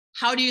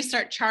how do you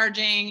start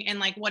charging? And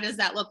like, what does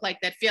that look like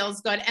that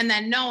feels good? And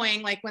then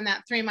knowing like when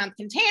that 3-month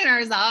container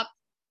is up,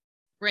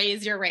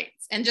 raise your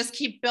rates and just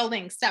keep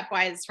building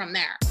stepwise from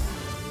there.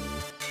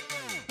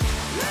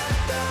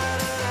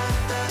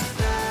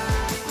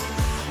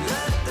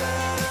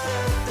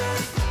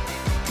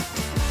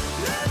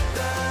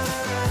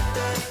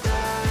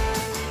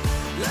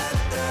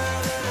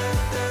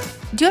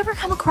 Do you ever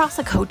come across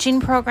a coaching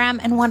program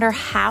and wonder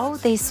how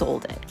they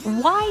sold it,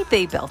 why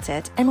they built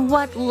it, and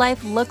what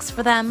life looks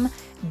for them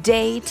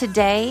day to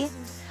day?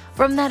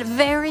 From that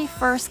very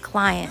first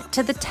client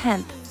to the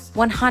 10th,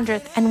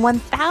 100th, and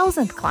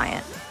 1000th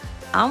client,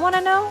 I want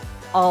to know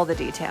all the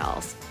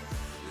details.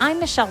 I'm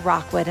Michelle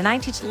Rockwood, and I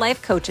teach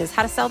life coaches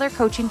how to sell their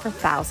coaching for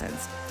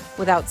thousands,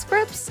 without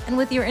scripts and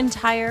with your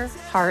entire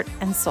heart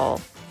and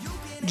soul.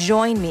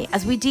 Join me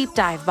as we deep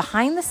dive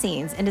behind the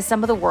scenes into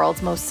some of the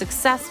world's most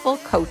successful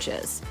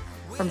coaches,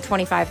 from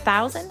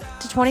 25,000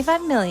 to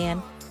 25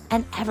 million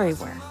and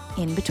everywhere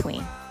in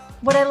between.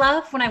 What I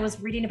love when I was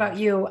reading about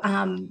you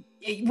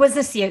was the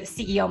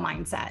CEO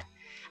mindset.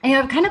 And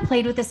I've kind of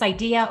played with this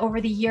idea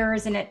over the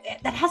years, and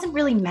that hasn't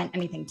really meant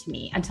anything to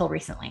me until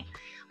recently.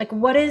 Like,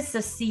 what is the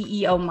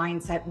CEO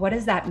mindset? What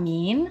does that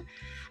mean?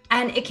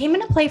 And it came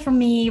into play for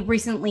me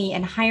recently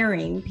in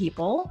hiring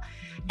people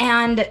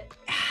and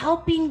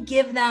helping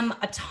give them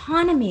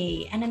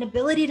autonomy and an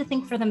ability to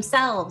think for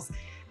themselves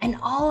and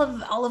all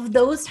of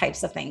those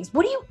types of things.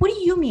 What do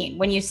you mean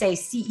when you say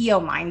CEO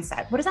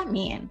mindset? What does that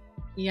mean?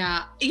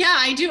 Yeah,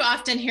 I do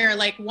often hear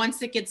like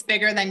once it gets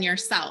bigger than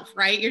yourself,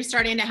 right? You're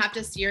starting to have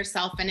to see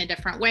yourself in a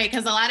different way,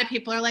 because a lot of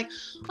people are like,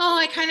 oh,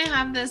 I kind of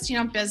have this,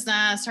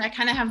 business, or I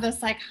kind of have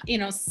this like,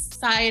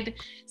 side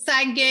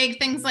gig,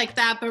 things like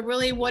that. But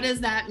really, what does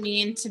that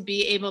mean to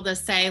be able to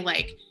say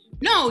like,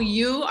 no,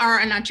 you are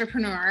an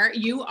entrepreneur,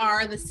 you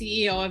are the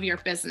CEO of your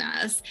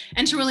business,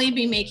 and to really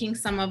be making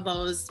some of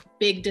those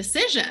big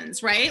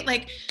decisions, right?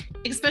 Like,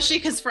 especially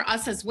because for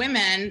us as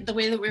women, the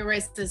way that we were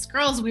raised as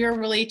girls, we were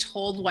really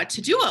told what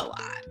to do a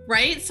lot,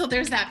 right? So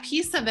there's that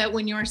piece of it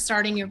when you're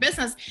starting your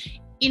business,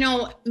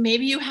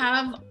 maybe you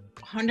have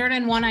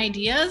 101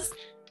 ideas,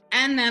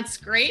 and that's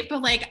great,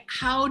 but like,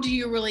 how do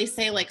you really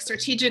say like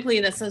strategically,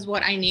 this is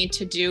what I need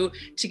to do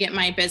to get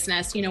my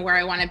business, where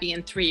I want to be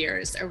in 3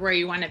 years or where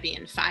you want to be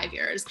in 5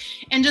 years,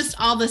 and just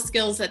all the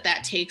skills that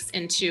takes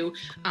into,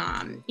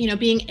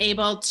 being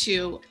able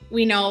to,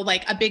 we know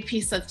like a big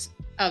piece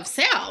of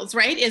sales,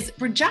 right, is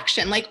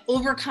rejection, like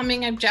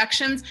overcoming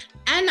objections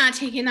and not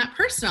taking that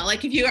personal.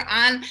 Like if you're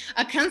on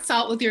a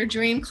consult with your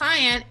dream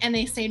client and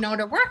they say no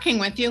to working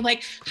with you,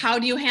 like how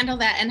do you handle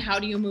that and how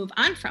do you move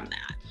on from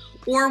that?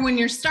 Or when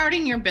you're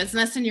starting your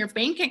business and your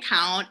bank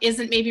account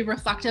isn't maybe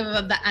reflective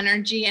of the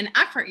energy and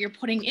effort you're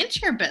putting into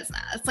your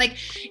business. Like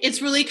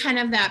it's really kind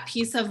of that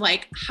piece of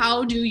like,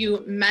 how do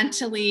you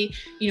mentally,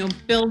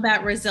 build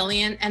that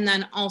resilient, and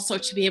then also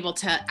to be able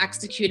to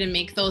execute and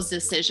make those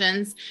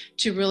decisions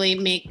to really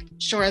make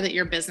sure that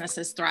your business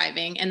is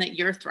thriving and that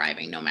you're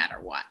thriving no matter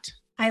what.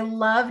 I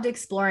loved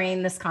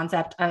exploring this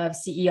concept of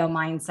CEO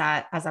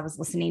mindset as I was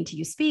listening to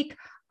you speak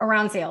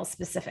around sales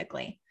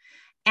specifically.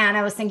 And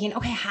I was thinking,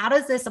 okay, how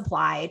does this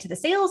apply to the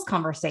sales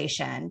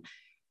conversation?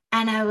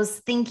 And I was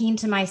thinking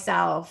to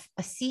myself,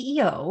 a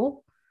CEO,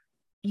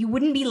 you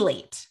wouldn't be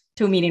late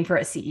to a meeting for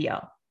a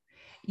CEO.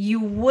 You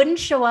wouldn't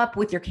show up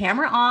with your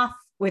camera off,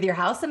 with your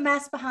house a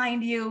mess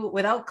behind you,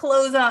 without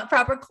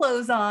proper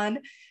clothes on.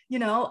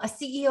 A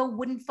CEO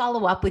wouldn't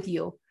follow up with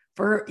you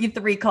for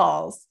 3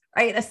 calls,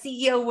 right? A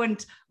CEO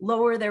wouldn't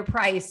lower their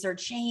price or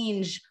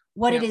change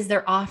what it is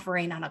they're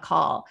offering on a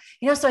call.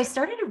 So I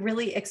started to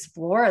really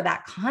explore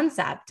that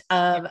concept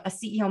of a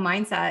CEO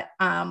mindset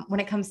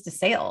when it comes to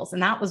sales.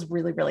 And that was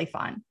really, really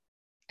fun.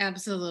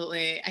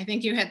 Absolutely. I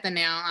think you hit the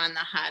nail on the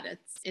head.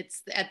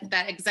 It's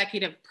that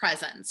executive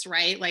presence,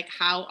 right? Like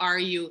how are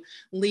you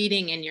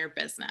leading in your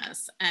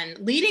business and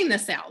leading the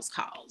sales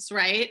calls,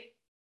 right?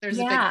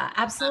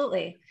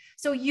 Absolutely.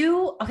 So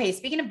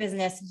speaking of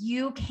business,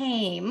 you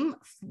came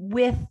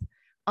with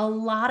a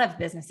lot of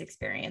business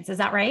experience. Is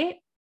that right?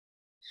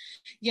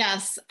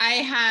 Yes, I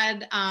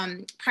had,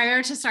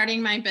 prior to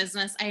starting my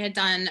business, I had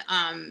done,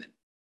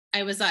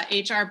 I was a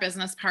HR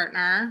business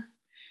partner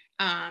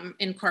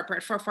in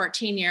corporate for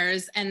 14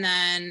 years. And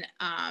then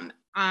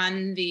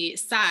on the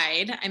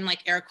side, I'm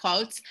like air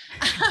quotes,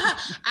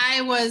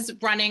 I was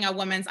running a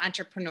women's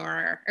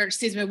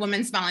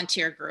women's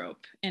volunteer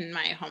group in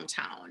my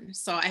hometown.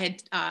 So I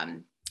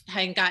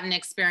had gotten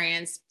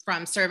experience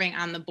from serving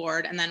on the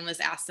board and then was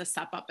asked to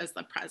step up as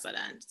the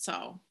president.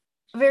 So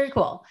very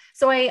cool.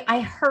 So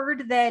I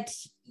heard that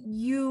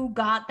you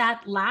got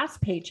that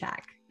last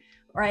paycheck,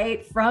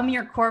 right, from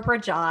your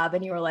corporate job,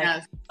 and you were like,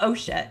 yes. Oh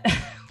shit,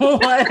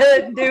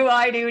 what do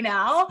I do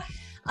now?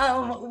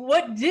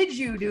 What did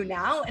you do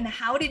now? And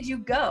how did you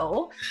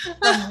go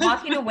from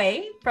walking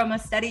away from a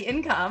steady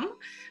income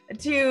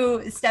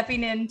to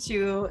stepping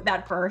into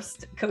that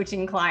first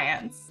coaching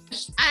clients?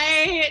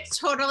 I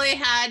totally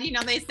had,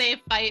 they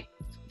say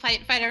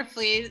fight or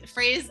freeze,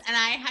 and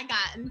I had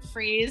gotten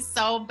freeze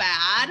so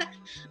bad.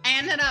 I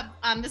ended up,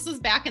 this was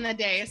back in the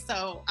day,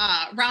 so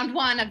round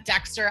 1 of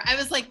Dexter, I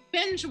was like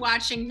binge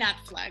watching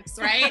Netflix,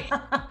 right?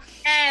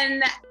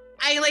 And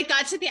I like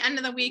got to the end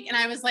of the week and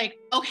I was like,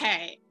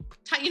 okay,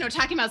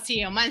 talking about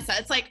CEO mindset,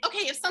 it's like,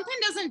 okay, if something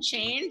doesn't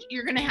change,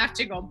 you're going to have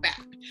to go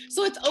back.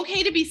 So it's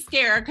okay to be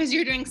scared because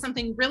you're doing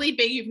something really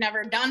big you've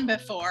never done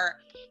before,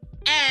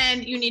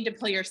 and you need to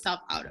pull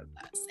yourself out of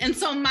this. And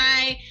so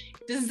my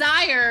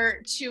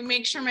desire to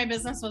make sure my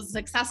business was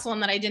successful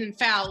and that I didn't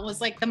fail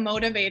was like the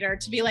motivator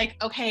to be like,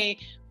 okay,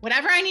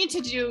 whatever I need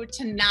to do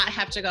to not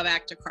have to go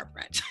back to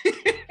corporate.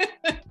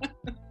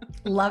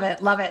 Love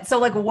it. Love it. So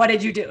like, what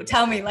did you do?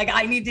 Tell me, like,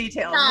 I need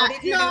details.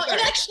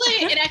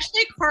 It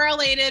actually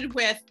correlated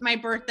with my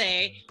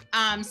birthday.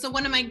 So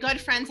one of my good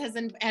friends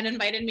had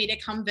invited me to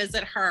come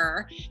visit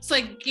her. So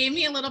it gave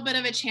me a little bit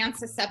of a chance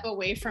to step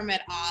away from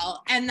it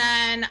all. And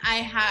then I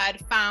had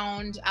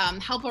found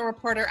Help a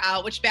Reporter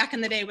Out, which back in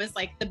the day was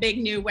like the big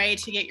new way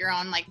to get your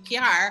own like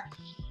PR.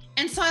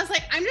 And so I was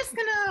like, I'm just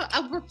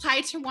gonna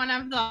reply to one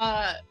of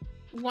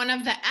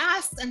the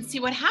asks and see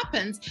what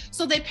happens.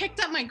 So they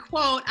picked up my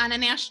quote on a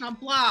national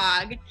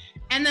blog.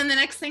 And then the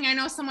next thing I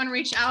know, someone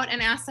reached out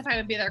and asked if I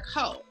would be their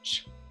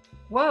coach.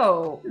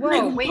 Whoa.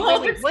 Wait.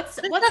 What's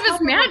Help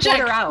a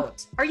Reporter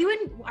Out? Are you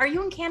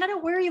in Canada?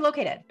 Where are you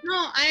located?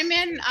 No, I'm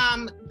in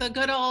the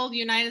good old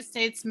United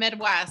States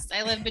Midwest.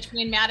 I live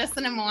between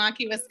Madison and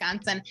Milwaukee,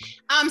 Wisconsin.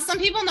 Some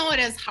people know it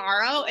as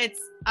HARO.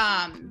 It's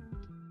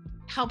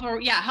Help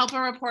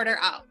a Reporter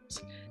Out.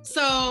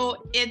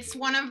 So it's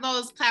one of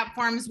those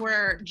platforms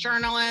where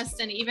journalists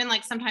and even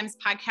like sometimes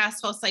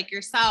podcast hosts like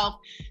yourself,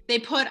 they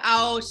put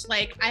out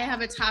like, I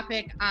have a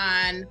topic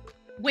on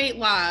weight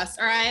loss,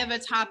 or I have a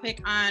topic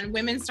on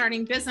women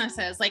starting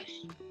businesses, like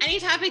any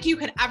topic you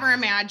could ever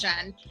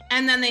imagine.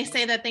 And then they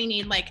say that they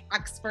need like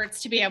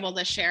experts to be able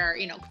to share,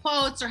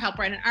 quotes or help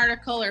write an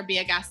article or be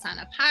a guest on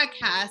a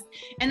podcast.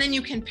 And then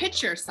you can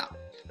pitch yourself.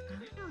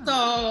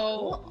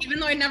 So even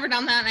though I'd never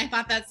done that and I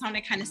thought that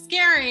sounded kind of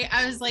scary,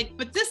 I was like,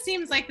 but this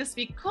seems like this would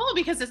be cool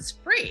because it's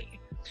free.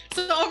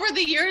 So over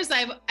the years,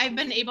 I've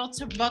been able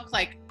to book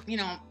like,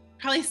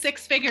 probably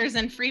 6 figures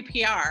in free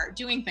PR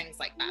doing things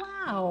like that.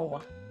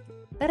 Wow.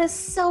 That is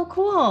so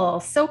cool.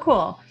 So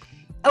cool.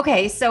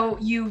 Okay. So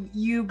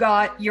you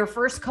got your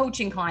first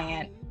coaching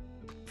client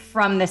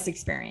from this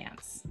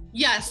experience.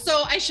 Yes.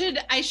 So I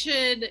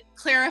should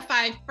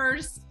clarify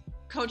first.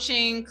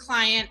 Coaching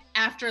client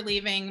after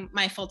leaving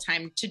my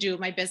full-time to do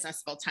my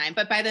business full-time.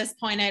 But by this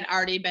point, I'd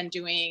already been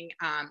doing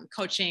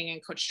coaching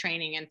and coach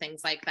training and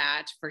things like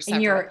that for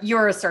several. And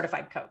you're a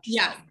certified coach.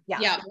 Yeah. So, yeah.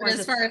 Yeah. But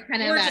as far as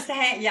kind of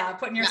that.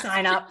 Putting your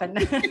sign up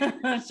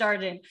and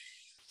charging.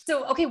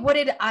 So, okay. What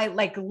did I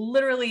like?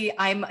 Literally,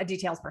 I'm a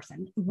details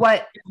person.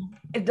 What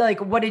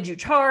did you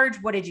charge?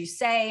 What did you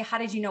say? How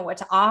did you know what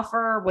to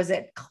offer? Was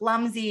it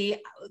clumsy?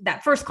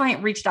 That first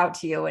client reached out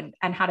to you and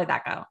how did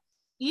that go?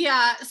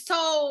 Yeah.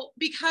 So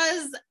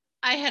because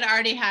I had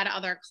already had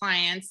other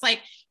clients,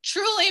 like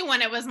truly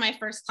when it was my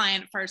first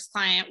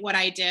client, what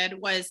I did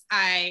was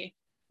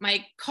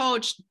my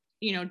coach,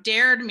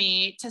 dared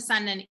me to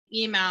send an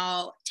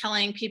email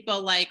telling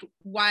people like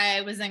why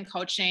I was in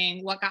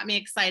coaching, what got me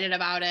excited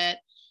about it,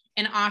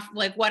 and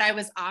what I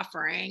was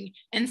offering,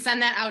 and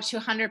send that out to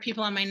 100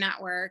 people in my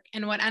network.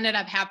 And what ended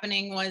up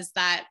happening was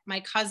that my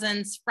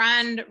cousin's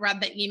friend read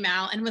the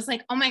email and was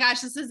like, oh my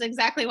gosh, this is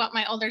exactly what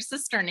my older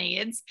sister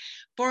needs.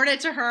 Forwarded it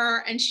to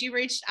her and she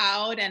reached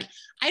out, and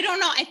I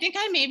don't know, I think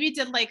I maybe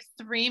did like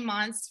 3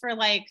 months for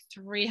like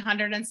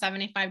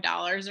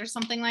 $375 or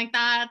something like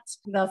that.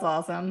 That's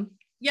awesome.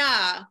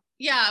 Yeah.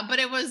 But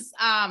it was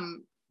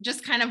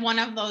just kind of one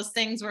of those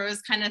things where it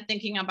was kind of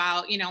thinking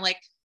about, like,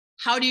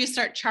 how do you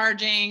start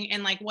charging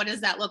and like, what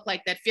does that look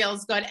like that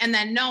feels good? And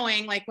then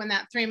knowing like when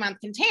that 3-month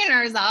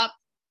container is up,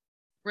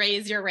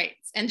 raise your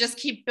rates and just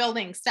keep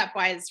building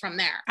stepwise from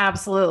there.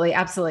 Absolutely.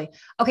 Absolutely.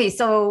 Okay.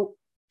 So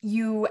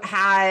you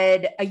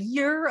had a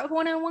year of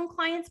one-on-one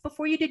clients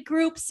before you did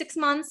groups, 6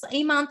 months,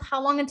 a month.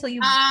 How long until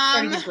you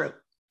started your group?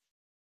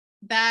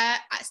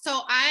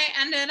 So I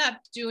ended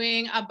up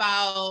doing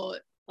about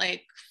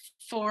like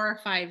 4 or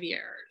 5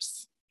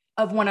 years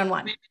of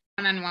one-on-one.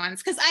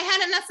 One-on-ones, because I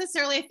hadn't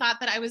necessarily thought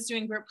that I was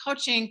doing group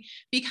coaching,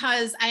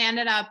 because I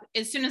ended up,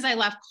 as soon as I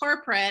left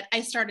corporate,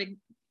 I started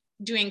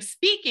doing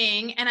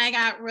speaking, and I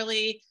got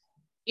really,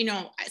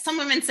 some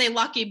women say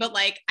lucky, but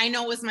like, I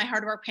know it was my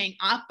hard work paying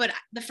off, but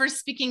the first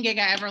speaking gig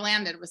I ever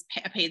landed was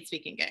a paid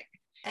speaking gig.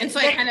 And so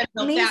I kind of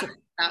built that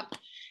up.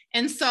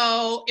 And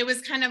so it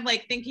was kind of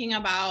like thinking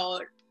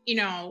about,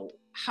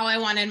 how I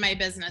wanted my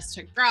business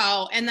to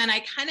grow. And then I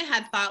kind of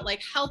had thought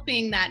like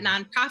helping that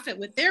nonprofit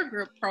with their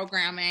group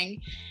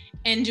programming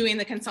and doing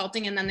the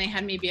consulting. And then they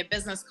had me be a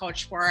business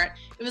coach for it.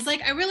 It was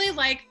like, I really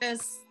like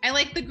this. I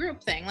like the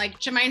group thing. Like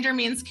Gmeinder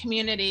means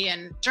community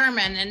in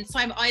German. And so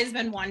I've always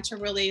been one to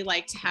really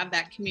like to have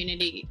that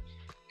community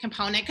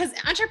component, because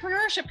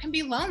entrepreneurship can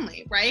be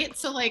lonely, right?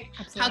 So like,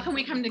 Absolutely. How can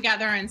we come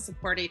together and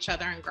support each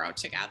other and grow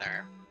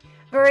together?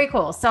 Very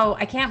cool. So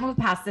I can't move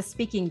past the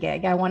speaking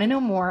gig. I want to know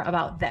more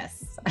about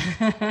this.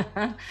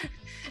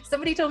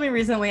 Somebody told me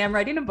recently I'm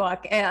writing a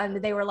book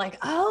and they were like,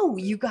 oh,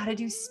 you got to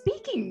do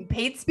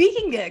paid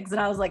speaking gigs.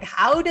 And I was like,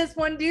 how does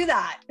one do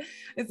that?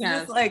 It's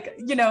just like,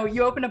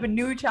 you open up a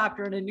new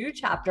chapter and a new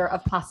chapter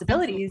of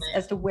possibilities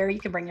as to where you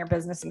can bring your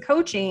business and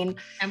coaching.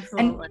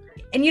 Absolutely.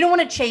 And you don't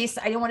want to chase,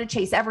 I don't want to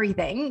chase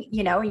everything,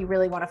 you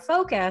really want to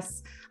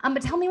focus.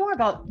 But tell me more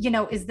about,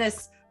 is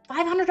this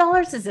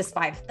 $500? Is this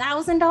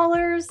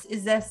 $5,000?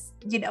 Is this,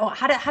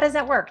 how does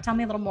that work? Tell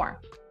me a little more.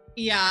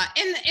 Yeah.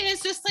 And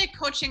it's just like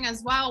coaching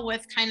as well,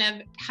 with kind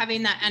of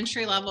having that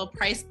entry level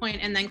price point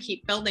and then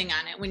keep building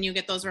on it when you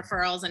get those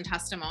referrals and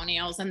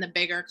testimonials and the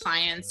bigger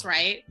clients.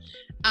 Right.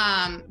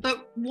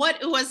 But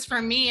what it was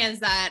for me is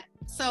that,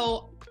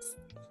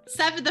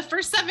 the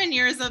first 7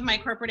 years of my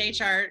corporate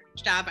HR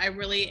job, I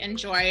really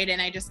enjoyed,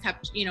 and I just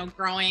kept,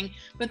 growing.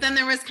 But then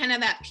there was kind of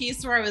that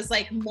piece where I was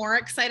like more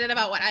excited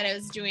about what I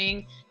was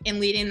doing in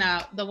leading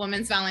the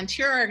Women's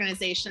Volunteer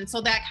Organization.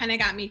 So that kind of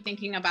got me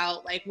thinking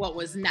about like what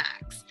was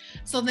next.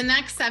 So the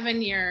next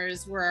 7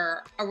 years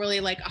were a really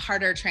like a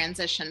harder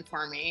transition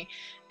for me.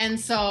 And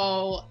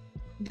so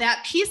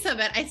that piece of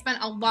it, I spent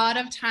a lot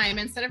of time,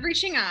 instead of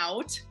reaching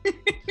out,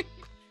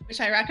 which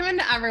I recommend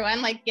to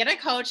everyone, like get a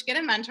coach, get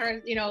a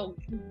mentor,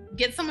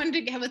 get someone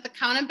to get with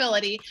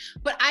accountability.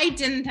 But I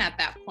didn't at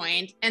that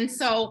point. And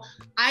so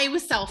I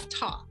was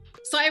self-taught.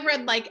 So I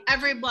read like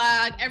every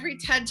blog, every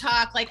TED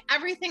talk, like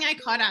everything I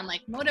caught on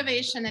like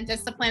motivation and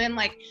discipline. And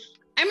like,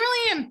 I'm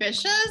really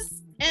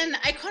ambitious, and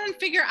I couldn't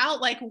figure out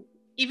like,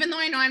 even though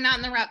I know I'm not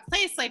in the right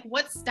place, like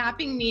what's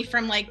stopping me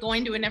from like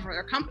going to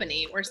another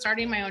company or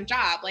starting my own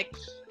job? Like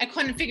I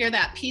couldn't figure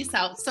that piece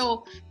out.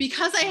 So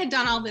because I had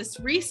done all this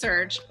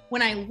research,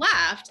 when I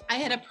left, I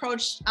had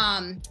approached,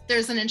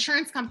 there's an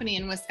insurance company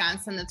in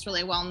Wisconsin that's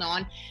really well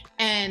known.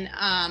 And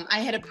I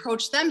had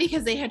approached them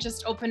because they had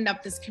just opened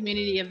up this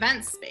community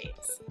event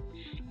space.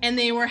 And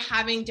they were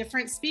having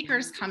different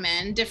speakers come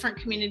in, different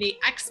community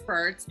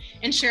experts,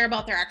 and share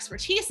about their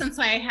expertise. And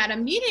so I had a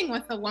meeting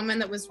with the woman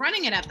that was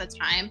running it at the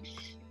time.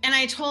 And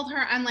I told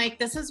her, I'm like,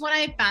 this is what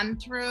I've been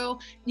through.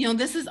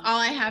 This is all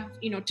I have,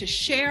 to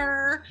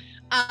share.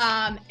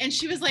 And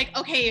she was like,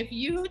 okay, if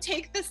you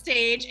take the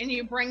stage and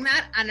you bring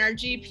that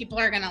energy, people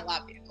are going to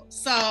love you.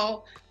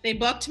 So they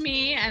booked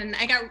me, and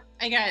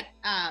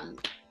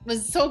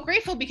was so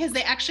grateful because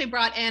they actually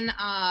brought in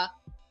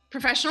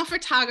professional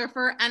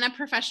photographer and a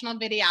professional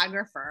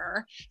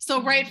videographer.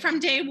 So right from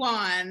day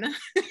one,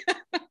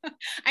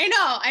 I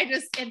know,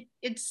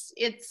 it's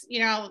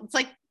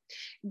like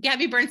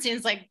Gabby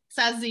Bernstein's like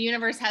says the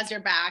universe has your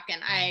back.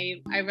 And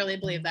I really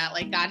believe that,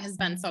 like, God has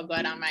been so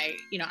good on my,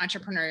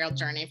 entrepreneurial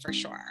journey for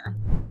sure.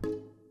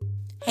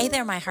 Hey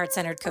there, my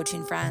heart-centered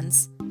coaching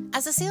friends.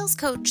 As a sales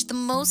coach, the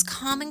most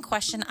common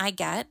question I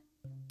get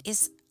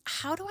is,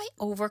 how do I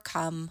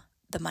overcome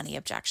the money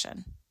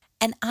objection?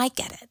 And I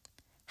get it.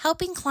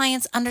 Helping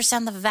clients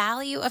understand the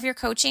value of your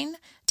coaching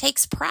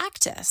takes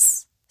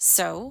practice.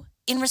 So,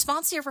 in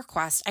response to your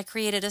request, I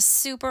created a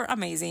super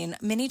amazing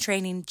mini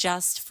training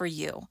just for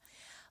you.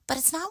 But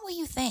it's not what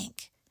you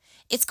think.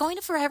 It's going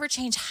to forever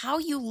change how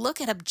you look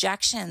at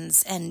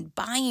objections and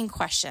buying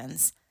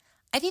questions.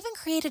 I've even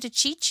created a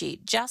cheat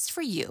sheet just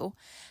for you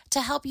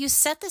to help you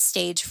set the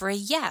stage for a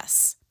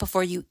yes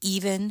before you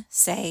even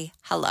say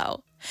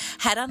hello.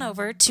 Head on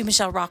over to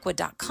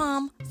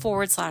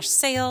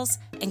michellerockwood.com/sales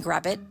and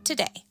grab it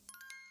today.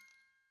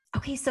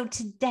 Okay, so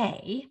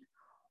today,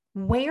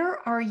 where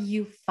are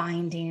you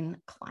finding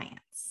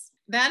clients?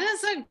 That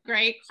is a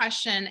great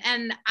question.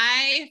 And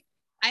I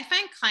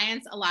find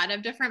clients a lot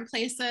of different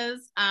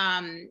places.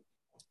 I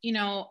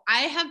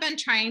have been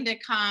trying to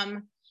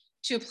come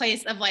to a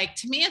place of like,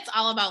 to me, it's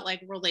all about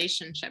like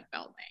relationship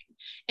building.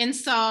 And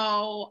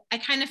so I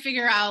kind of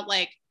figure out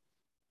like,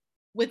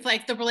 with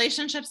like the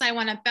relationships I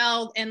want to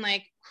build and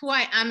like who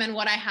I am and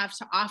what I have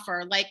to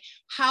offer, like,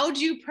 how do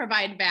you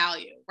provide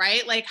value,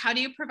 right? Like, how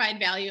do you provide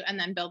value and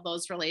then build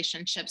those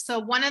relationships? So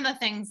one of the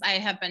things I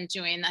have been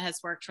doing that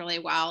has worked really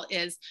well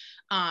is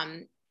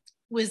to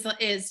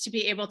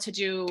be able to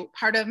do,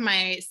 part of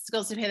my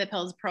Skills to Pay the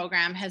Bills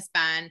program has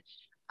been,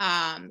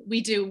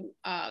 we do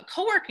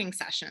co-working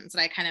sessions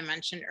that I kind of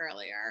mentioned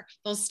earlier,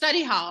 those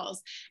study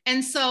halls.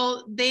 And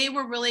so they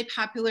were really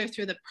popular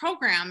through the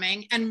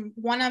programming. And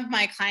one of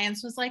my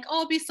clients was like, oh,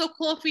 it'd be so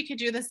cool if we could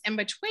do this in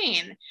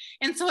between.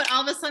 And so it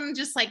all of a sudden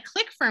just like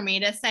clicked for me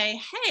to say,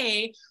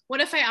 hey,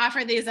 what if I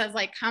offer these as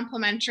like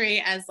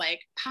complimentary, as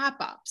like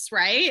pop-ups,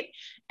 right?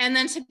 And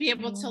then to be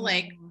able to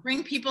like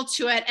bring people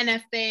to it. And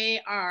if they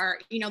are,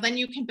 then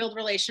you can build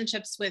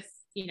relationships with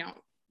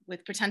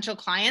potential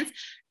clients,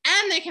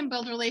 and they can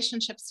build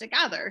relationships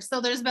together.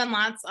 So there's been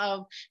lots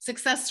of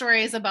success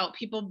stories about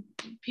people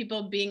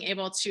being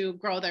able to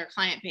grow their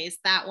client base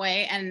that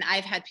way. And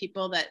I've had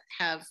people that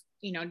have,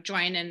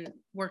 joined and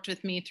worked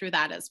with me through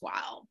that as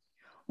well.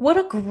 What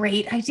a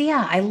great idea.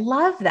 I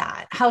love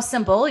that. How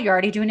simple. You're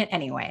already doing it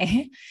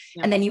anyway.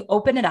 Yeah. And then you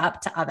open it up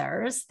to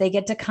others. They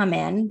get to come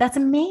in. That's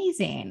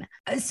amazing.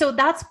 So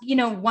that's,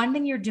 one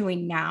thing you're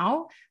doing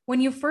now. When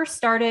you first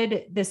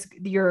started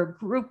your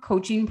group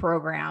coaching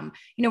program,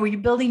 were you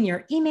building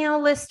your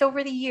email list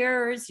over the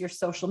years, your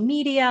social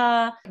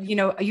media?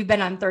 You've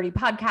been on 30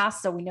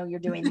 podcasts, so we know you're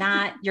doing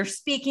that. You're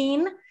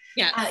speaking.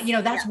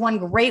 Yeah. That's one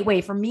great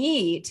way for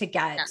me to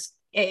get,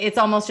 it's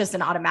almost just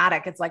an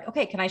automatic. It's like,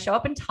 okay, can I show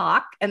up and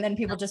talk? And then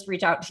people just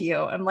reach out to you.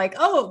 I'm like,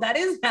 oh, that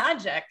is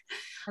magic.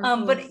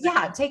 But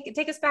yeah,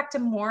 take us back to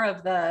more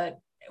of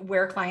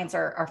where clients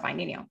are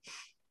finding you.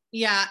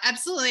 Yeah,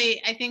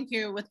 absolutely. I think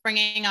with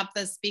bringing up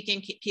the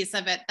speaking piece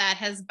of it, that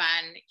has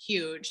been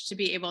huge to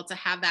be able to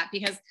have that,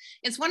 because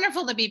it's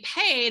wonderful to be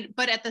paid,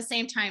 but at the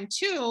same time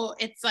too,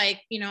 it's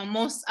like,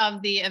 most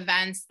of the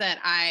events that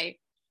I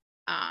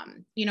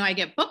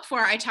get booked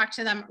for, I talk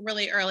to them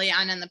really early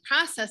on in the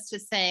process to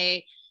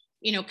say,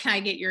 can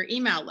I get your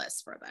email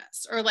list for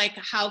this? Or like,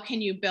 how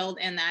can you build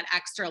in that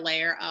extra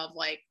layer of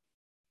like,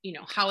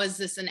 how is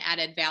this an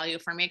added value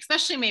for me?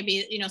 Especially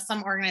maybe,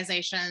 some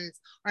organizations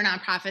or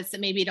nonprofits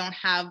that maybe don't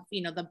have,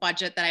 the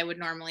budget that I would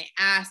normally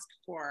ask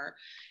for,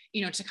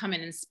 to come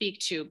in and speak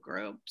to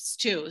groups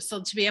too.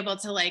 So to be able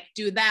to like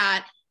do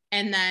that,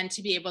 and then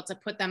to be able to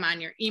put them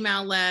on your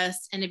email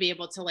list and to be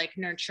able to like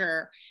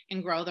nurture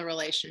and grow the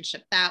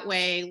relationship that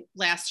way.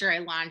 Last year, I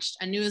launched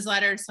a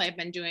newsletter. So I've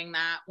been doing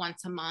that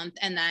once a month.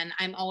 And then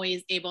I'm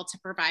always able to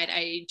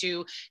I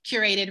do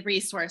curated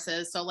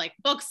resources. So like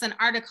books and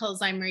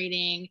articles I'm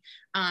reading.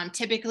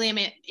 Typically I'm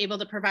able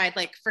to provide,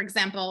 like, for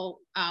example,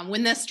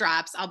 when this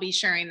drops, I'll be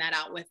sharing that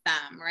out with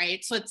them.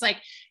 Right. So it's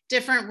like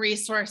different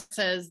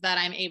resources that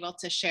I'm able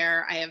to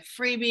share. I have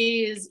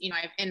freebies, I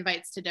have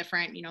invites to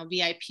different,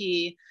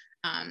 VIP,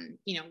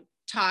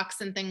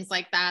 talks and things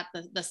like that,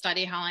 the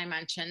study hall I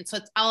mentioned. So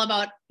it's all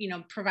about,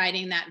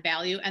 providing that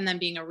value and then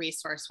being a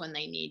resource when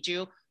they need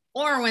you,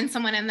 or when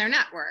someone in their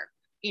network,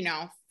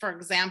 for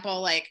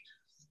example, like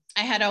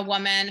I had a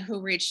woman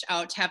who reached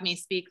out to have me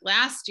speak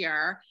last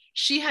year.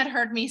 She had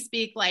heard me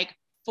speak like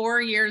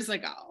 4 years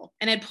ago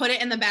and had put it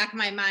in the back of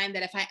my mind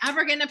that if I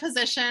ever get in a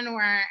position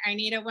where I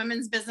need a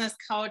women's business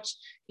coach,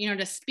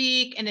 to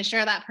speak and to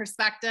share that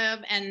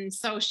perspective. And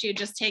so she had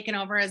just taken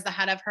over as the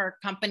head of her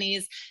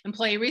company's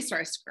employee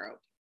resource group.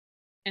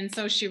 And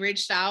so she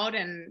reached out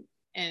and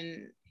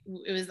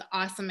it was an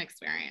awesome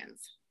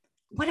experience.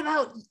 What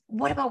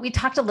about, we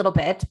talked a little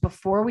bit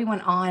before we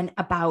went on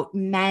about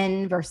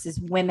men versus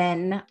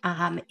women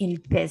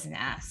in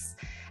business,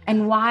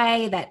 and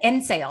why that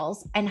in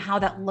sales, and how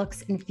that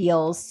looks and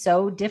feels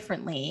so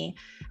differently,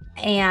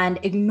 and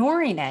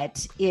ignoring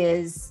it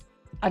is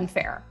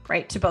unfair,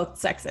 right, to both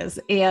sexes.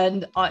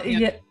 And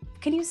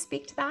can you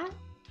speak to that?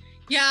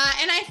 Yeah.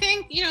 And I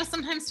think,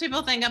 sometimes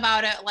people think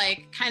about it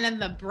like kind of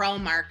the bro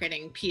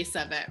marketing piece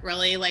of it,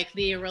 really like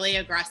the really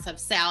aggressive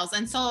sales.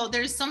 And so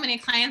there's so many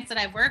clients that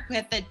I've worked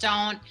with that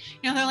don't,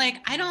 they're like,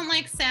 I don't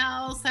like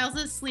sales. Sales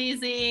is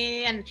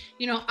sleazy. And,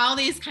 all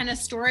these kind of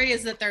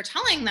stories that they're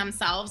telling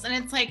themselves. And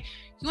it's like,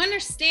 you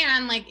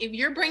understand, like if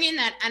you're bringing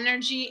that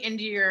energy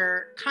into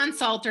your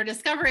consult or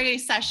discovery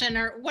session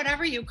or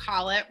whatever you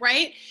call it,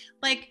 right?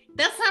 Like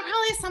that's not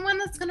probably someone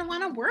that's going to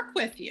want to work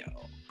with you.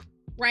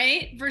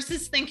 Right?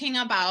 Versus thinking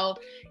about,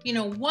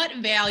 what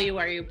value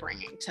are you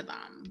bringing to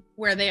them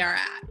where they are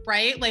at,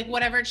 right? Like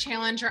whatever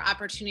challenge or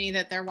opportunity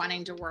that they're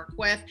wanting to work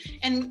with,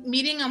 and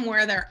meeting them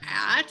where they're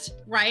at,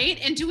 right?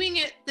 And doing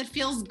it that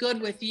feels good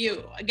with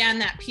you. Again,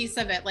 that piece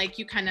of it, like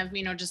you kind of,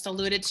 just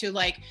alluded to,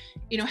 like,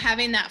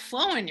 having that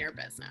flow in your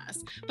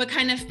business, but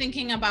kind of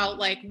thinking about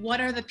like, what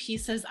are the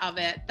pieces of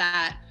it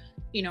that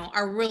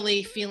are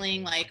really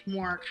feeling like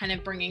more kind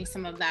of bringing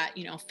some of that,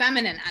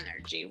 feminine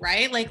energy,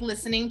 right? Like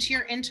listening to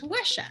your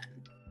intuition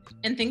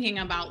and thinking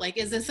about like,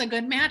 is this a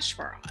good match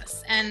for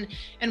us? And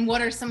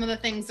what are some of the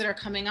things that are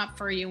coming up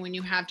for you when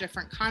you have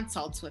different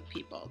consults with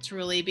people, to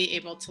really be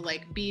able to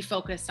like be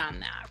focused on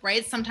that,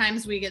 right?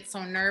 Sometimes we get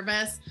so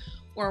nervous,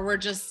 or we're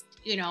just,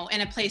 in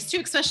a place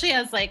too, especially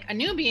as like a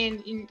newbie,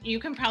 and you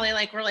can probably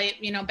like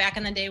relate, back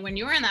in the day when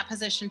you were in that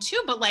position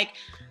too, but like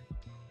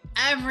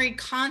every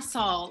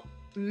consult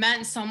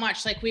meant so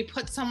much. Like we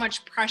put so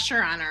much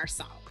pressure on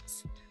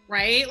ourselves,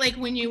 right? Like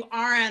when you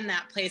are in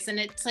that place, and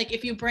it's like,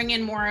 if you bring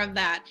in more of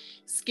that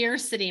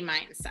scarcity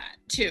mindset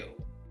too,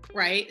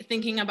 right?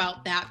 Thinking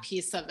about that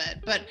piece of it,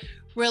 but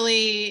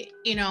really,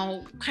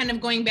 kind of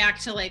going back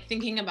to like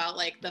thinking about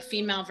like the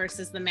female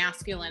versus the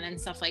masculine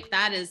and stuff like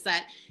that, is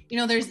that,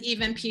 there's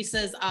even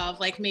pieces of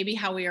like maybe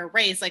how we are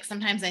raised. Like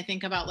sometimes I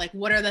think about like,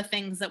 what are the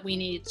things that we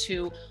need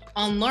to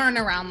unlearn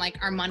around like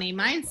our money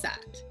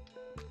mindset,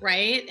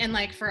 right? And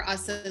like for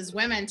us as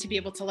women to be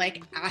able to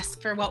like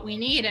ask for what we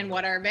need and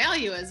what our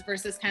value is,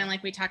 versus kind of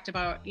like we talked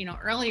about,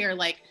 earlier,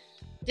 like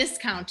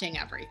discounting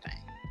everything,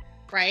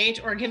 right?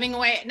 Or giving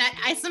away.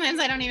 Sometimes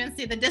I don't even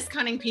see the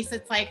discounting piece.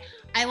 It's like,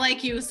 I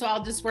like you, so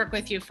I'll just work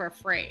with you for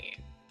free,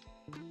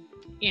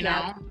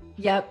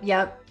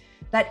 Yep.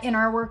 that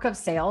inner work of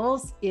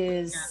sales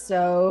is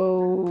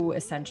so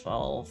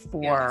essential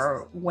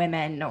for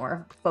women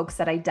or folks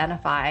that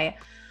identify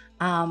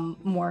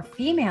more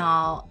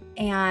female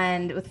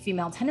and with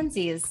female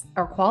tendencies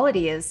or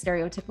qualities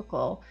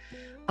stereotypical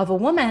of a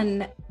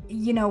woman.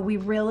 You know, we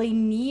really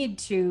need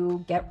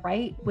to get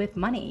right with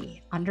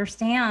money,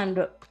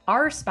 understand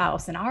our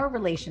spouse and our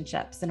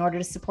relationships in order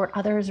to support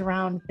others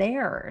around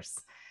theirs,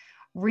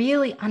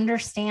 really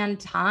understand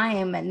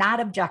time and that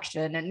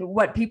objection and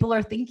what people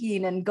are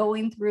thinking and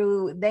going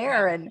through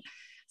there. And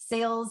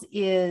sales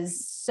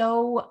is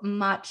so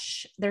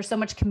much, there's so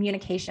much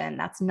communication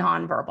that's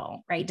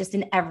nonverbal, right? Just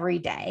in every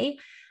day.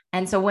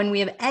 And so when we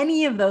have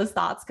any of those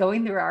thoughts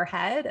going through our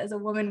head as a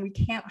woman, we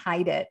can't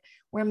hide it.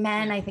 Where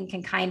men, I think,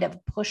 can kind of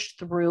push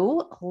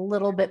through a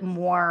little bit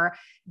more.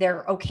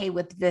 They're okay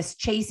with this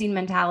chasing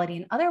mentality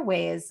and other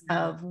ways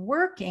of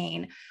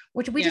working,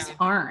 which we just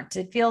aren't.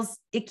 It feels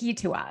icky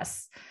to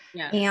us.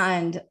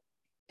 And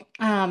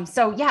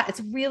so,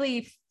 it's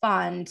really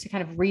fun to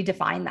kind of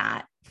redefine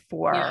that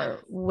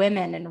for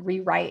women and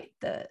rewrite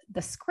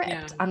the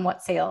script on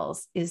what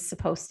sales is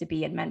supposed to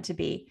be and meant to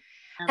be.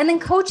 And then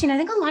coaching, I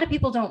think a lot of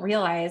people don't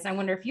realize, I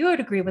wonder if you would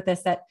agree with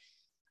this, that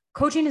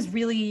coaching is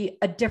really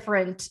a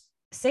different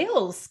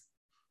sales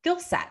skill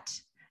set.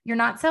 You're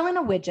not selling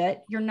a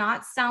widget. You're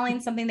not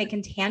selling something they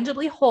can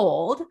tangibly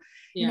hold,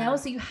 you know,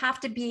 so you have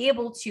to be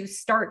able to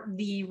start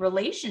the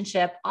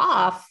relationship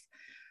off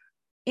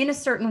in a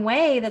certain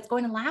way that's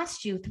going to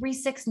last you 3,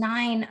 6,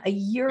 9, a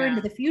year into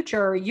the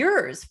future,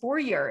 years, 4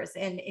 years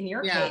in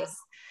your case.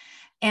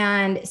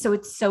 And so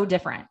it's so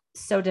different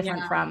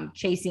from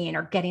chasing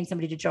or getting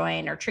somebody to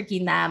join or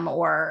tricking them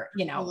or,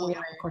 you know, we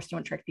of course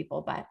don't trick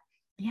people, but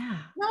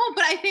no,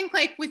 but I think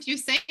like with you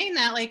saying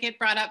that, like it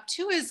brought up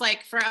too, is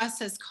like for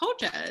us as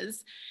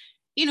coaches,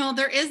 you know,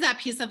 there is that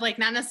piece of like,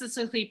 not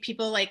necessarily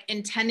people like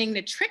intending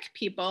to trick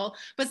people,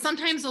 but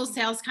sometimes those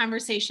sales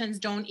conversations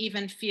don't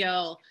even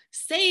feel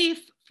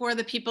safe for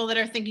the people that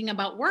are thinking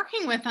about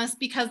working with us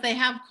because they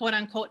have quote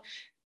unquote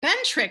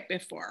been tricked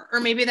before, or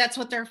maybe that's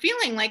what they're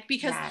feeling like,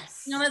 because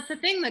you know, that's the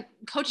thing, that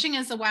coaching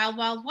is the wild,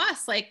 wild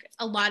west. Like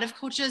a lot of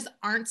coaches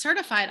aren't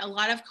certified. A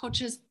lot of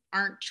coaches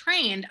aren't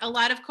trained. A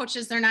lot of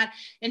coaches, they're not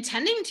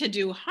intending to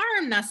do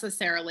harm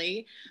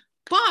necessarily,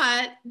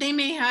 but they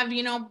may have,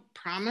 you know,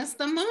 promised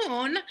the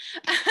moon.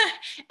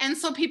 And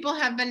so people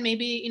have been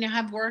maybe, you know,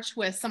 have worked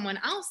with someone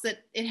else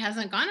that it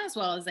hasn't gone as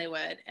well as they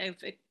would,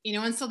 if it, you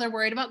know, and so they're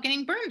worried about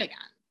getting burned again.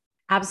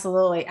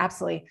 Absolutely.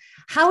 Absolutely.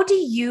 How do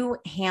you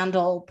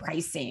handle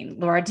pricing,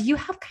 Laura? Do you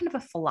have kind of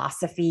a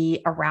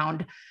philosophy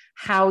around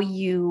how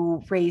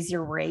you raise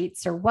your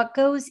rates, or what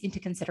goes into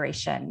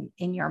consideration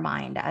in your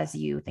mind as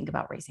you think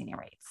about raising your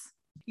rates?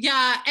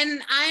 Yeah.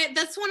 And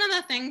that's one of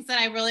the things that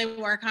I really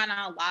work on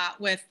a lot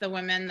with the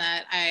women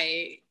that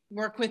I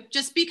work with,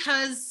 just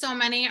because so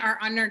many are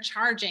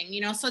undercharging,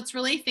 you know, so it's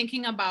really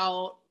thinking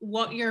about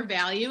what your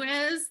value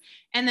is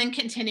and then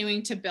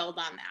continuing to build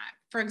on that.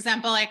 For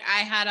example, like I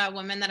had a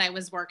woman that I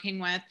was working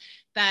with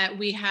that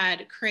we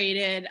had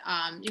created,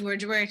 we were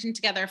working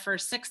together for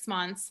 6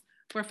 months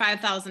for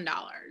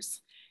 $5,000.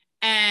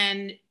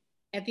 And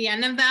at the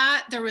end of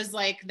that, there was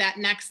like that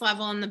next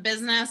level in the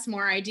business,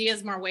 more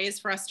ideas, more ways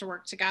for us to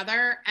work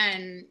together.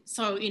 And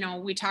so, you know,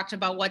 we talked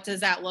about what does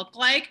that look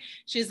like?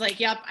 She's like,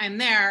 yep, I'm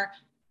there.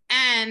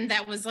 And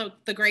that was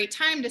the great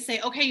time to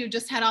say, okay, you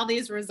just had all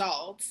these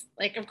results.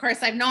 Like, of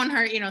course, I've known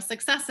her, you know,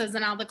 successes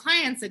and all the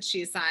clients that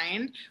she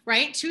signed,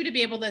 right? To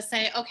be able to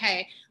say,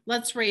 okay,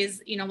 let's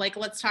raise, you know, like,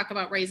 let's talk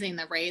about raising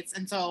the rates.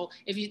 And so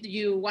if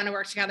you want to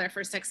work together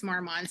for 6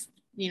 more months,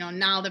 you know,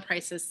 now the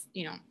price is,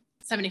 you know,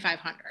 $7,500,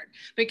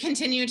 but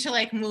continue to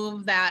like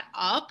move that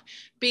up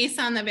based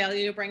on the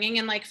value you're bringing.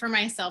 And like for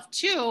myself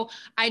too,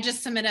 I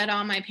just submitted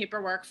all my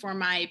paperwork for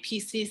my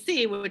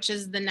PCC, which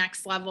is the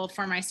next level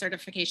for my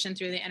certification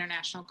through the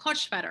International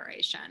Coach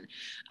Federation.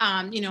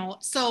 You know,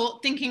 so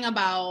thinking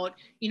about,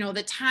 you know,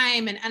 the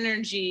time and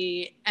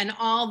energy and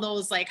all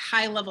those like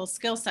high level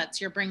skill sets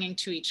you're bringing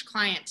to each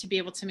client to be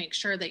able to make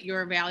sure that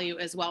your value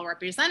is well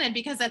represented.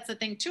 Because that's the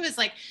thing too, is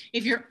like,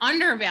 if you're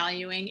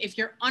undervaluing, if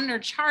you're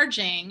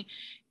undercharging,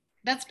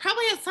 that's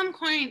probably at some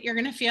point you're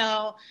going to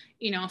feel,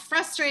 you know,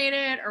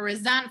 frustrated or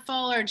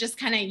resentful or just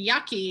kind of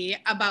yucky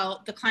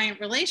about the client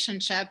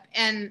relationship.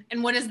 And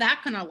what is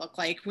that going to look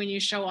like when you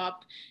show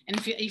up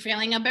and you're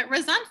feeling a bit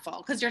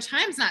resentful because your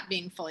time's not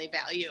being fully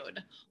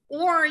valued?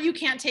 Or you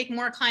can't take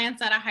more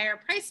clients at a higher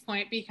price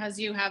point because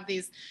you have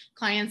these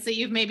clients that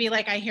you've maybe,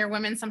 like I hear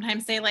women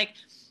sometimes say, like,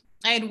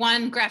 I had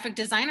one graphic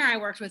designer I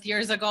worked with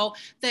years ago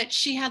that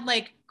she had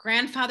like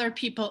grandfather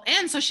people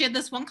in. So she had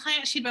this one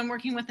client she'd been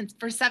working with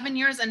for 7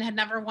 years and had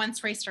never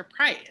once raised her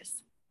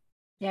price.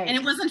 Yeah, and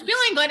it wasn't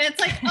feeling good. It's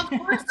like, of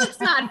course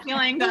it's not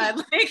feeling good.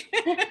 Like,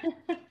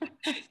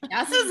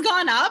 gas has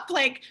gone up,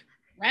 like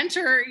rent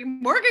or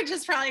mortgage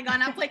has probably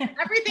gone up. Like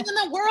everything in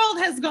the world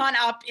has gone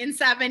up in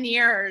 7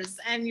 years.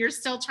 And you're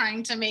still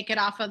trying to make it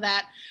off of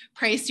that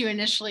price you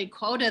initially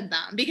quoted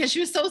them because she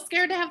was so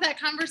scared to have that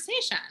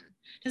conversation.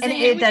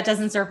 And that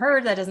doesn't serve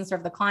her. That doesn't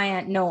serve the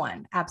client. No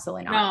one.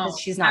 Absolutely not. Because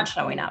she's not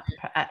showing up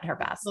at her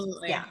best.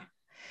 Absolutely. Yeah.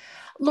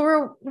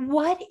 Laura,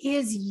 what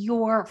is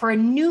for a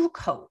new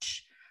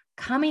coach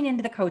coming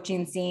into the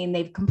coaching scene,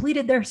 they've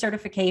completed their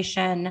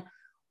certification.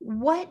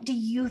 What do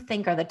you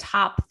think are the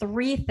top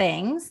 3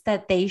 things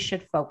that they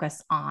should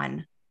focus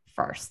on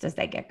first as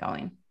they get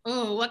going?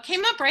 Oh, what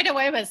came up right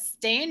away was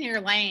stay in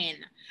your lane.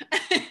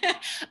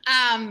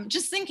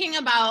 Just thinking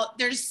about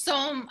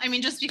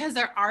just because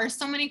there are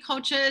so many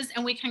coaches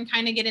and we can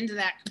kind of get into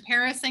that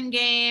comparison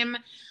game,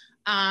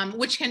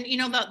 which can,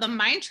 the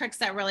mind tricks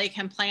that really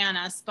can play on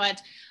us,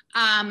 but,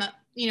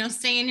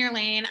 stay in your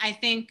lane. I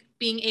think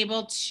being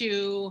able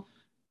to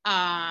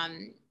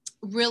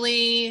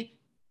really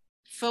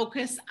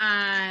focus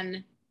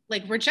on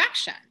like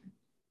rejection.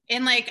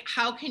 And like,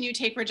 how can you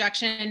take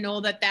rejection and know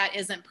that that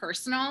isn't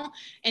personal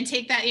and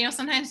take that,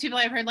 sometimes people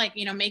I've heard like,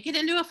 make it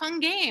into a fun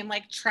game,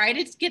 like try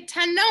to get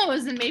 10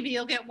 no's and maybe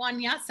you'll get 1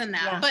 yes in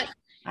that. Yeah, but,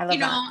 I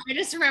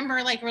just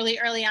remember like really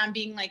early on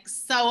being like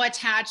so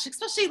attached,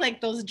 especially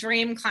like those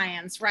dream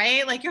clients,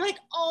 right? Like you're like,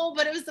 oh,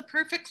 but it was the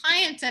perfect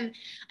client. And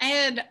I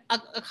had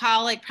a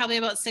call like probably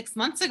about 6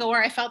 months ago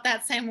where I felt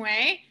that same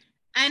way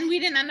and we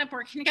didn't end up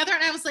working together.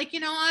 And I was like, you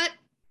know what?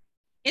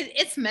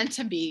 It's meant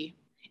to be.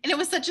 And it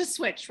was such a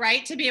switch,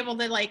 right? To be able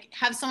to like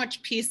have so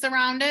much peace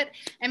around it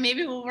and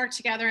maybe we'll work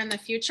together in the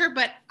future,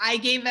 but I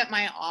gave it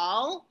my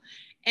all.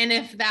 And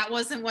if that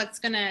wasn't what's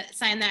going to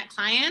sign that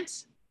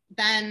client,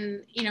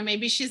 then,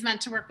 maybe she's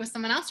meant to work with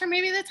someone else or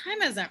maybe the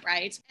time isn't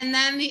right. And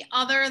then the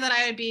other that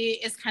I would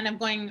be is kind of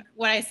going,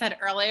 what I said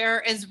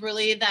earlier is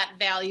really that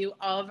value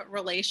of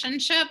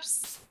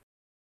relationships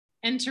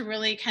and to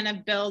really kind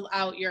of build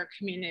out your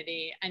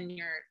community and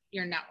your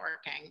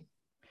networking.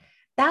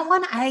 That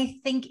one I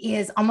think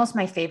is almost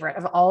my favorite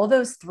of all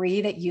those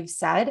 3 that you've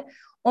said,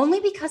 only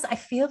because I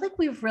feel like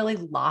we've really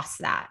lost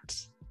that.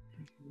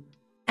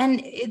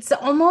 And it's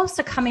almost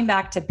a coming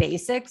back to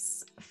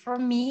basics for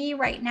me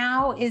right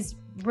now is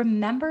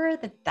remember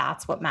that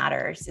that's what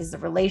matters is the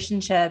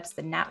relationships,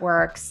 the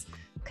networks,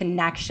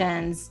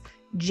 connections,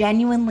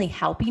 genuinely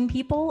helping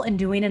people and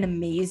doing an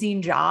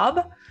amazing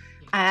job.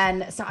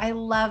 And so I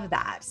love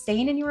that.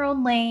 Staying in your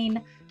own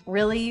lane,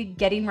 really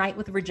getting right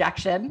with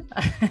rejection,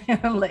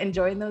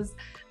 enjoying those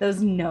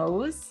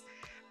no's,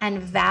 and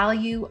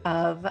value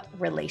of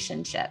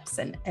relationships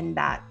and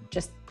that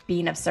just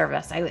being of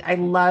service. I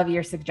love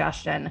your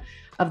suggestion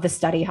of the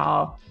study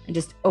hall and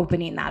just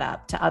opening that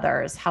up to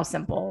others. How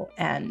simple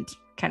and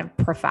kind of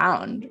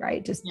profound,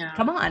 right? Just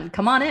come on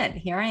in.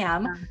 Here I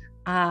am.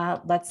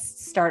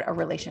 Let's start a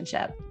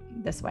relationship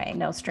this way.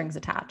 No strings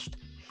attached.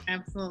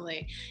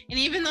 Absolutely. And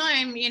even though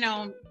I'm,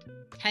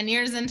 10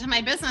 years into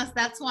my business,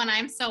 that's one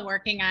I'm still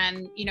working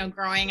on,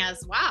 growing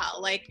as well.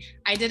 Like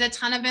I did a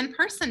ton of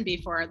in-person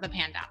before the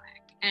pandemic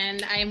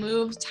and I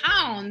moved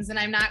towns and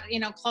I'm not,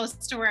 close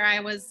to where I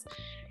was,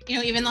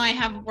 even though I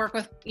have work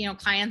with,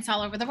 clients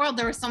all over the world,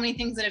 there were so many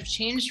things that have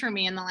changed for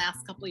me in the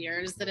last couple of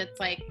years that it's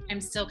like, I'm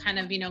still kind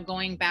of,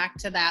 going back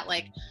to that,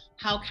 like,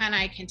 how can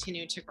I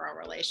continue to grow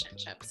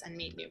relationships and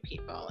meet new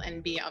people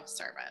and be of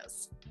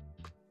service?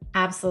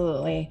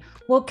 Absolutely.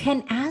 Well,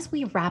 as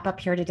we wrap up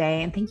here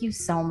today, and thank you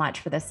so much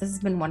for this. This has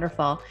been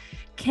wonderful.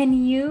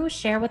 Can you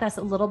share with us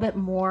a little bit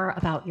more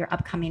about your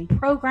upcoming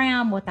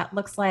program, what that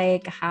looks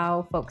like,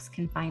 how folks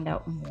can find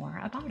out more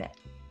about it?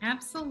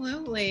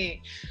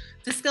 Absolutely.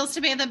 The Skills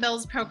to Pay the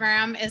Bills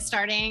program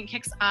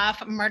kicks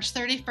off March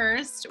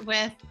 31st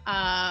with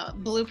a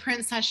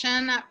blueprint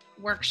session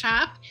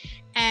workshop.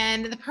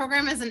 And the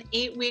program is an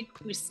 8-week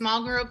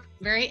small group,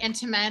 very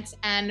intimate,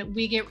 and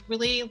we get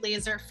really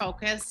laser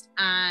focused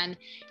on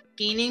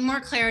gaining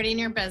more clarity in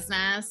your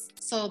business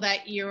so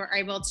that you're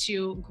able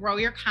to grow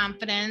your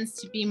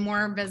confidence, to be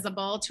more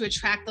visible, to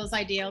attract those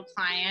ideal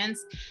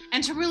clients,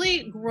 and to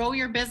really grow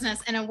your business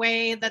in a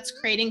way that's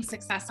creating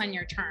success on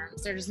your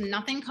terms. There's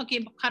nothing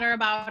cookie cutter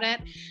about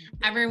it.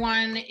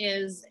 Everyone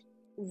is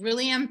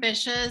really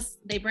ambitious.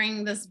 They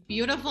bring this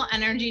beautiful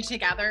energy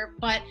together,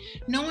 but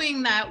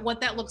knowing that what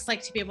that looks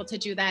like to be able to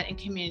do that in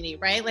community,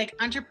 right? Like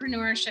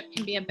entrepreneurship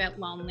can be a bit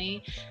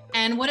lonely.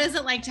 And what is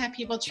it like to have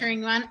people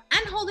cheering you on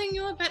and holding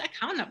you a bit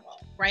accountable,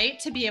 right?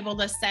 To be able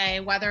to say,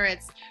 whether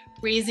it's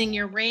raising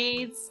your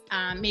rates,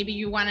 maybe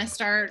you want to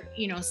start,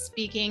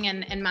 speaking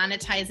and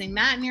monetizing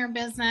that in your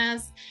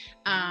business,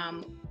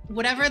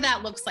 whatever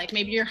that looks like.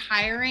 Maybe you're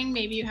hiring,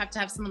 maybe you have to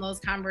have some of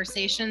those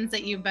conversations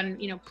that you've been,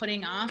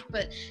 putting off,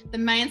 but the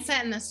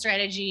mindset and the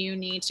strategy you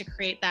need to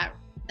create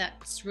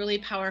that's really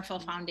powerful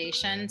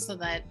foundation so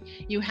that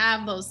you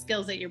have those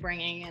skills that you're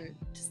bringing and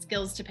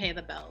skills to pay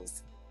the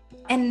bills.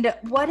 And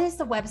what is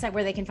the website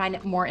where they can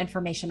find more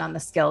information on the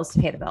skills to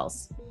pay the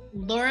bills?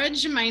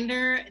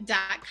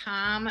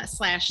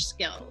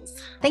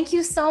 LauraGmeinder.com/skills. Thank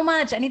you so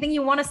much. Anything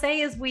you want to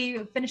say as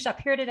we finish up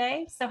here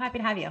today? So happy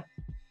to have you.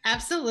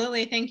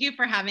 Absolutely. Thank you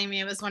for having me.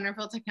 It was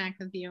wonderful to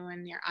connect with you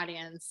and your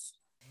audience.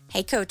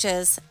 Hey,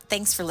 coaches.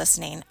 Thanks for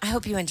listening. I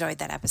hope you enjoyed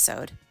that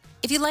episode.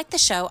 If you like the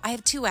show, I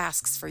have 2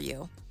 asks for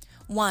you.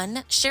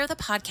 1, share the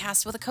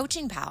podcast with a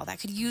coaching pal that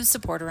could use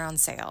support around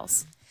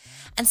sales.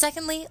 And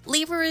secondly,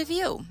 leave a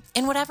review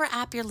in whatever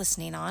app you're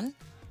listening on.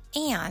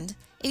 And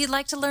If you'd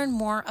like to learn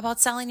more about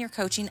selling your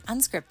coaching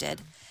unscripted,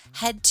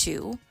 head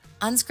to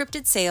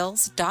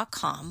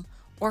unscriptedsales.com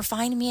or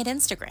find me at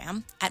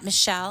Instagram at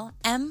Michelle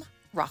M.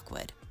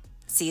 Rockwood.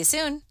 See you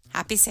soon.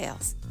 Happy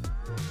sales.